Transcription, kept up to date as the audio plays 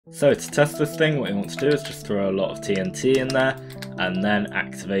So to test this thing, what you want to do is just throw a lot of TNT in there and then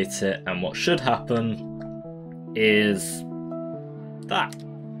activate it, and what should happen is that.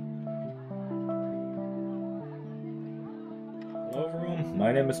 Hello everyone,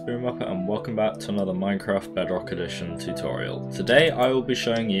 my name is Spoonmuppet and welcome back to another Minecraft Bedrock Edition tutorial. Today I will be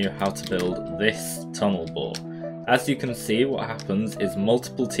showing you how to build this tunnel bore. As you can see, what happens is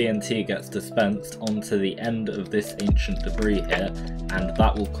multiple TNT gets dispensed onto the end of this ancient debris here, and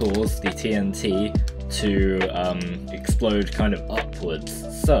that will cause the TNT to explode kind of upwards.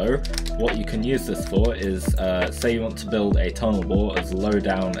 So what you can use this for is, say you want to build a tunnel bore as low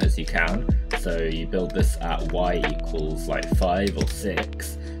down as you can, so you build this at y equals like 5 or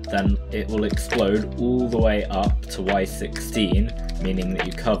 6, then it will explode all the way up to y16, meaning that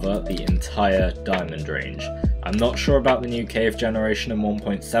you cover the entire diamond range. I'm not sure about the new cave generation in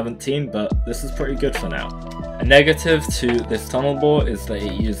 1.17, but this is pretty good for now. A negative to this tunnel bore is that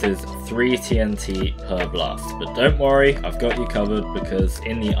it uses 3 TNT per blast, but don't worry, I've got you covered because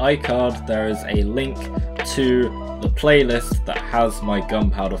in the iCard there is a link to the playlist that has my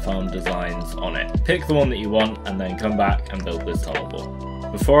gunpowder farm designs on it. Pick the one that you want and then come back and build this tunnel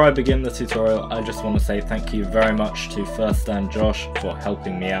bore. Before I begin the tutorial, I just want to say thank you very much to firstdanjosh for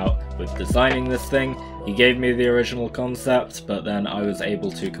helping me out with designing this thing. He gave me the original concept, but then I was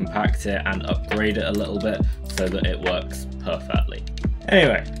able to compact it and upgrade it a little bit so that it works perfectly.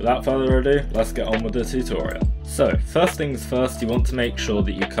 Anyway, without further ado, let's get on with the tutorial. So, first things first, you want to make sure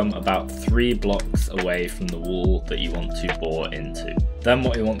that you come about 3 blocks away from the wall that you want to bore into. Then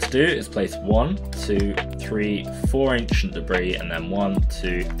what you want to do is place 1, 2, 3, 4 ancient debris, and then 1,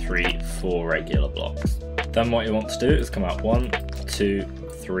 2, 3, 4 regular blocks. Then what you want to do is come out 1, 2,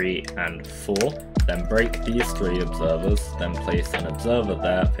 3, and 4. Then break these 3 observers, then place an observer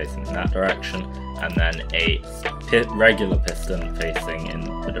there facing in that direction, and then a regular piston facing in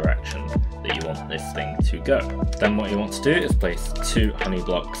the direction that you want this thing to go. Then what you want to do is place 2 honey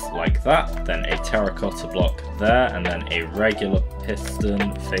blocks like that, then a terracotta block there, and then a regular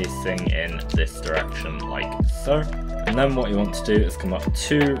piston facing in this direction like so. And then what you want to do is come up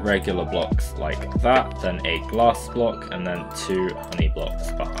 2 regular blocks like that, then a glass block, and then 2 honey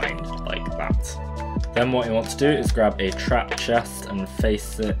blocks behind like that. Then what you want to do is grab a trap chest and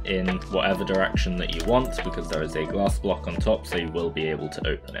face it in whatever direction that you want, because there is a glass block on top, so you will be able to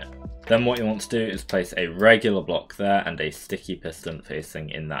open it. Then what you want to do is place a regular block there and a sticky piston facing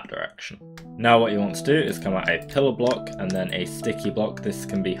in that direction. Now what you want to do is come out a pillar block and then a sticky block. This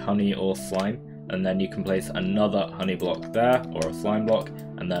can be honey or slime. And then you can place another honey block there, or a slime block,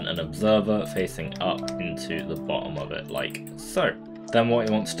 and then an observer facing up into the bottom of it like so. Then what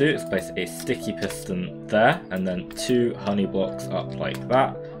you want to do is place a sticky piston there, and then 2 honey blocks up like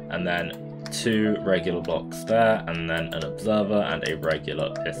that, and then 2 regular blocks there, and then an observer and a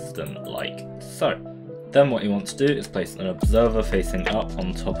regular piston like so. Then what you want to do is place an observer facing up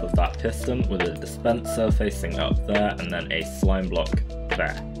on top of that piston with a dispenser facing up there, and then a slime block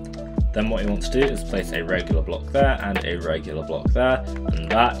there. Then what you want to do is place a regular block there and a regular block there, and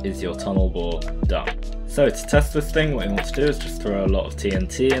that is your tunnel bore done. So to test this thing, what you want to do is just throw a lot of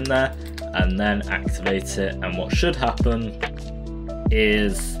TNT in there and then activate it, and what should happen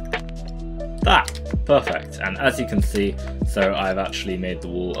is that. Perfect. And as you can see, so I've actually made the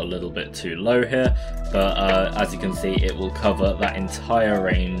wall a little bit too low here, but as you can see, it will cover that entire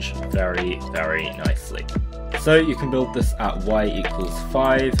range very, very nicely. So you can build this at y equals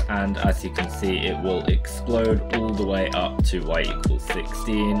 5, and as you can see, it will explode all the way up to y equals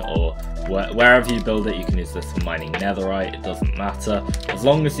 16, or wherever you build it. You can use this for mining netherite, it doesn't matter. As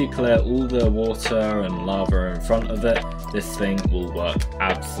long as you clear all the water and lava in front of it, this thing will work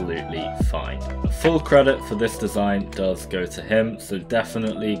absolutely fine. Full credit for this design does go to him, so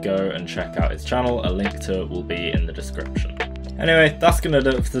definitely go and check out his channel. A link to it will be in the description. Anyway, that's going to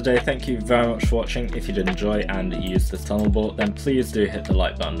do it for today. Thank you very much for watching. If you did enjoy and use this tunnel bore, then please do hit the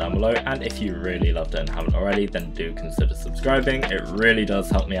like button down below, and if you really loved it and haven't already, then do consider subscribing. It really does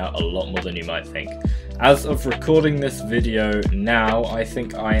help me out a lot more than you might think. As of recording this video now, I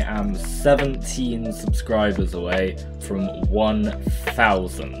think I am 17 subscribers away from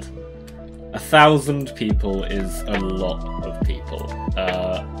 1,000. 1,000 people is a lot of people.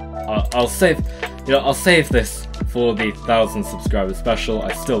 I'll save this for the 1,000 subscriber special.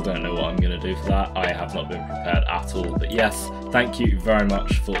 I still don't know what I'm going to do for that. I have not been prepared at all. But yes, thank you very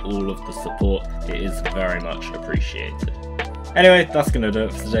much for all of the support. It is very much appreciated. Anyway, that's going to do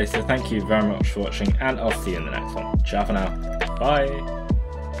it for today. So thank you very much for watching, and I'll see you in the next one. Ciao for now. Bye.